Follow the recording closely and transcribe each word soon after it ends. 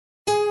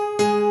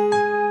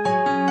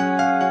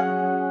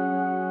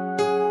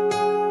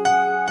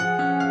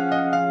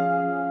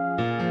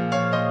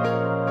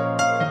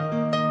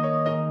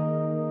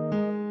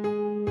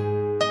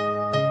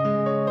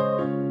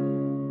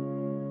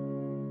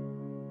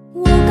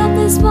Woke up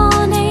this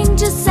morning,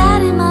 just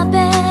sat in my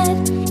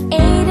bed. 8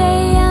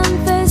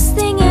 a.m. first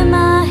thing in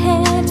my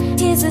head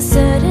is a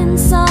certain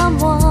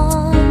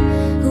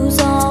someone who's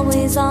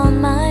always on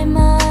my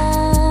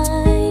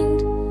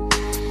mind.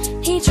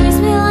 He treats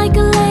me like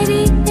a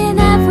lady in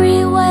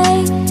every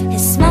way.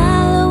 His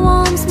smile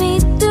warms me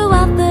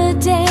throughout the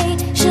day.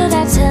 Should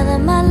I tell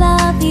him I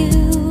love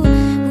you?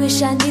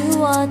 Wish I knew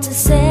what to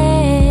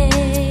say.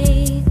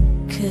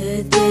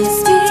 Could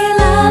this be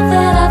love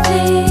that I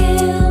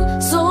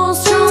feel? So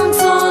strong,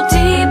 so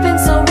deep and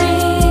so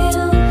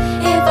real.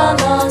 If I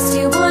lost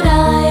you, would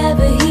I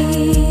ever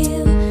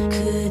heal?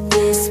 Could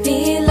this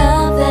be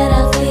love that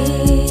I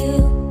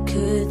feel?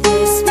 Could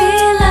this be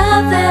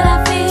love that I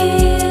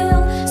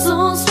feel?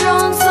 So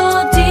strong,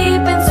 so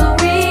deep and so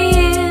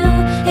real.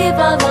 If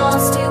I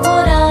lost you,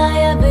 would I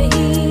ever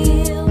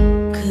heal?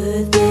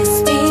 Could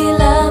this be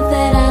love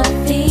that I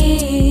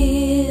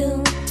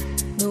feel?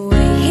 The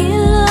way he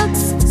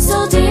looks,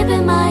 so deep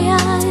in my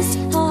eyes,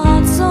 her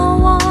heart so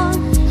warm,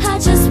 I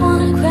just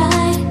wanna cry.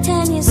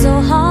 And he's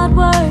so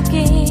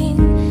hardworking,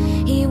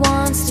 he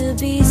wants to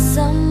be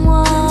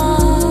someone.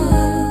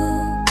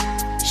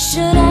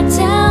 Should I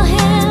tell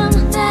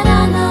him that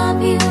I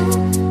love you?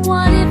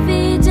 What if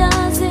he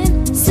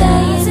doesn't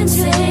say it? I'm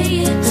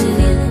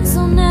feeling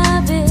so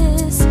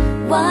nervous,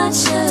 what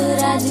should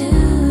I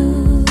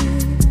do?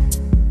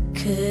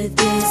 Could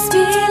this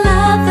be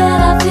love that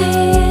I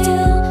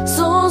feel?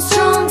 So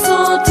strong,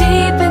 so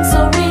deep and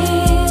so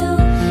real.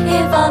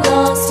 If I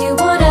lost you,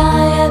 would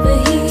I ever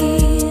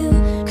heal?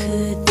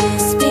 Could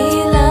this be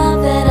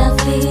love that I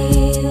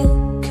feel?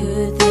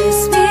 Could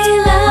this be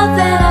love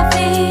that I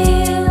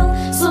feel?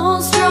 So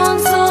strong,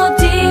 so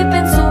deep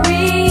and so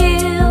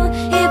real.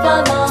 If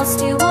I lost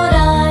you, would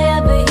I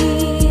ever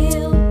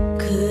heal?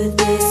 Could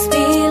this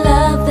be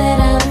love that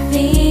I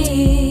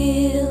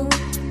feel?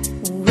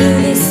 Will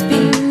this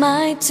be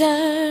my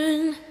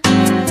turn?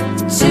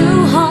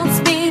 Two hearts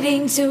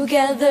beating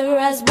together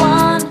as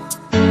one.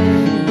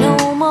 No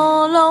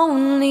more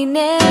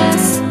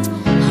loneliness,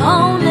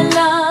 only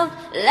love,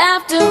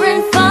 laughter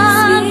and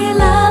fun. This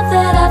love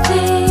that I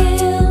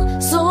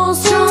feel, so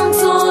strong,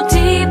 so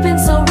deep and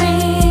so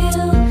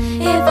real.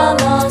 If I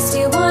lost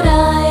you, would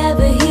I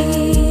ever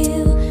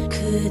heal?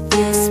 Could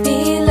this